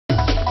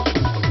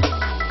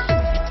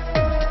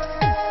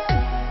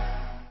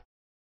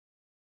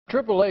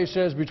AAA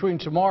says between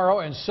tomorrow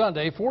and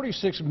Sunday,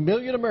 46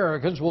 million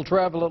Americans will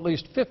travel at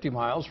least 50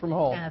 miles from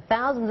home.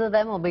 Thousands of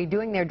them will be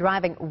doing their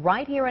driving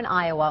right here in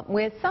Iowa.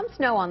 With some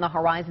snow on the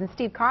horizon,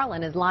 Steve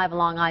Carlin is live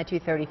along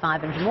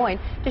I-235 in Des Moines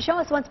to show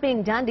us what's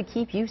being done to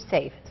keep you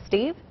safe.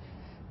 Steve?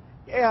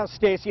 Yeah,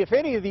 Stacy, if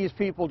any of these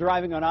people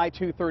driving on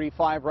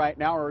I-235 right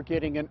now are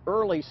getting an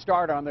early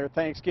start on their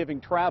Thanksgiving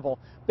travel,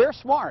 they're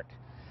smart.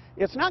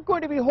 It's not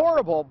going to be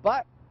horrible,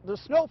 but the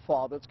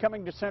snowfall that's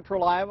coming to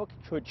central Iowa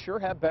could sure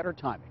have better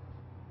timing.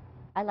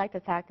 I like the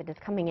fact that it's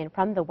coming in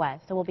from the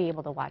west, so we'll be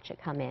able to watch it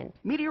come in.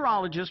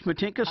 Meteorologist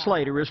Matinka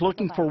Slater is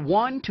looking for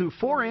 1 to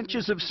 4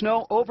 inches of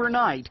snow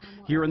overnight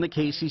here in the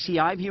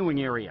KCCI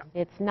viewing area.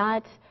 It's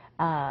not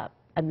a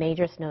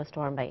major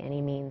snowstorm by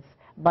any means,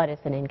 but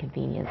it's an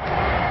inconvenience.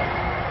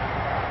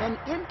 An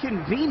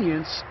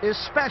inconvenience,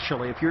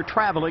 especially if you're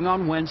traveling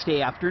on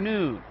Wednesday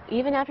afternoon.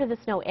 Even after the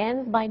snow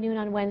ends by noon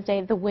on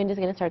Wednesday, the wind is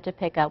going to start to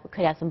pick up. We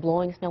could have some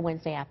blowing snow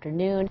Wednesday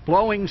afternoon.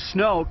 Blowing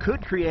snow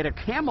could create a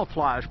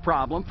camouflage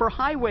problem for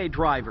highway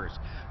drivers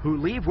who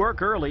leave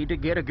work early to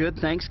get a good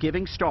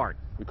Thanksgiving start.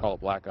 We call it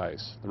black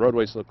ice. The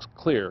roadways looks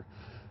clear,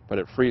 but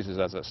it freezes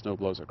as that snow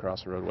blows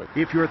across the roadway.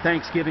 If your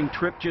Thanksgiving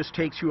trip just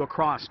takes you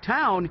across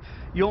town,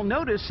 you'll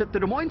notice that the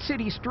Des Moines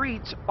city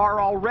streets are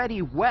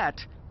already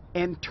wet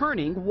and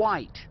turning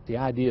white. The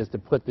idea is to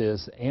put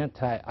this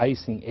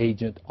anti-icing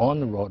agent on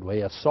the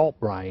roadway, a salt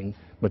brine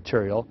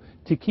material,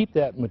 to keep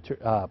that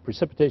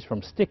precipitation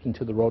from sticking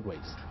to the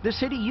roadways. The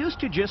city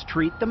used to just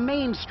treat the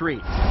main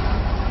streets.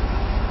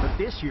 But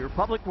this year,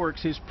 Public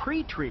Works is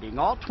pre-treating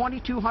all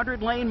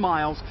 2,200 lane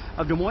miles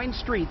of Des Moines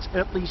streets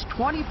at least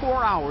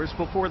 24 hours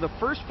before the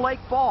first flake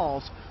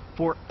falls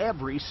for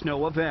every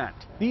snow event.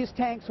 These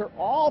tanks are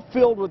all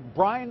filled with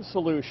brine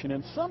solution,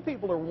 and some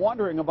people are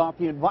wondering about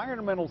the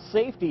environmental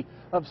safety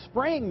of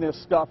spraying this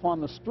stuff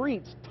on the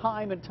streets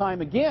time and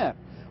time again.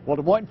 Well,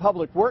 Des Moines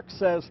Public Works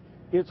says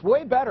it's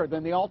way better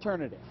than the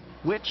alternative,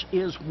 which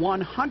is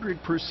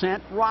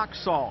 100% rock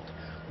salt.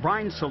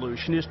 Brine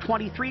solution is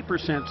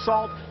 23%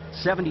 salt,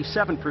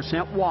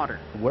 77% water.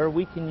 Where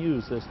we can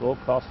use this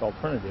low-cost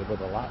alternative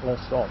with a lot less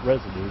salt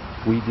residue,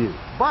 we do.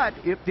 But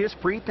if this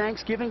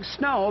pre-Thanksgiving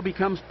snow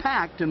becomes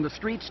packed and the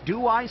streets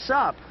do ice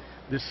up,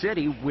 the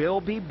city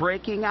will be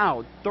breaking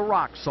out the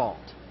rock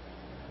salt.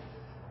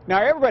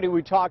 Now, everybody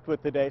we talked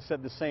with today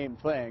said the same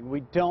thing.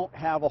 We don't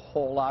have a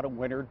whole lot of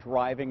winter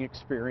driving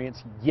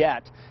experience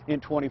yet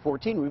in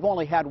 2014. We've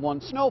only had one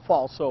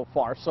snowfall so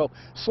far, so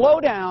slow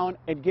down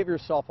and give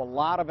yourself a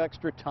lot of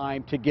extra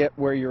time to get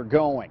where you're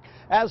going.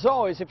 As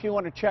always, if you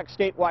want to check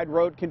statewide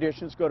road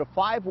conditions, go to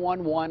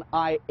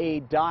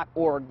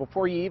 511ia.org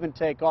before you even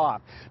take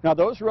off. Now,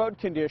 those road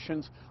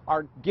conditions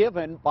are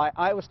given by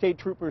Iowa State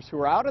troopers who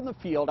are out in the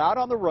field, out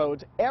on the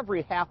roads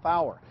every half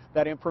hour.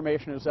 That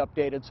information is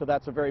updated, so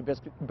that's the very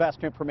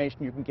best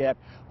information you can get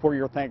for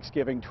your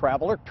Thanksgiving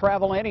travel or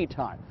travel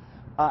anytime.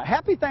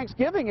 Happy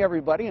Thanksgiving,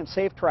 everybody, and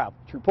safe travels.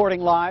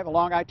 Reporting live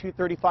along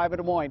I-235 in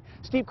Des Moines,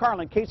 Steve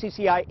Carlin,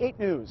 KCCI 8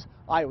 News,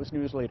 Iowa's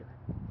news leader.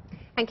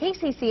 And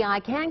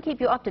KCCI can keep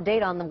you up to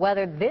date on the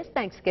weather this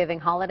Thanksgiving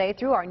holiday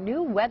through our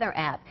new weather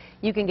app.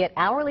 You can get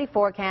hourly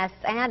forecasts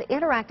and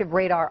interactive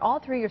radar all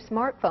through your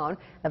smartphone,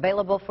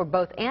 available for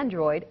both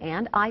Android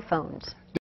and iPhones.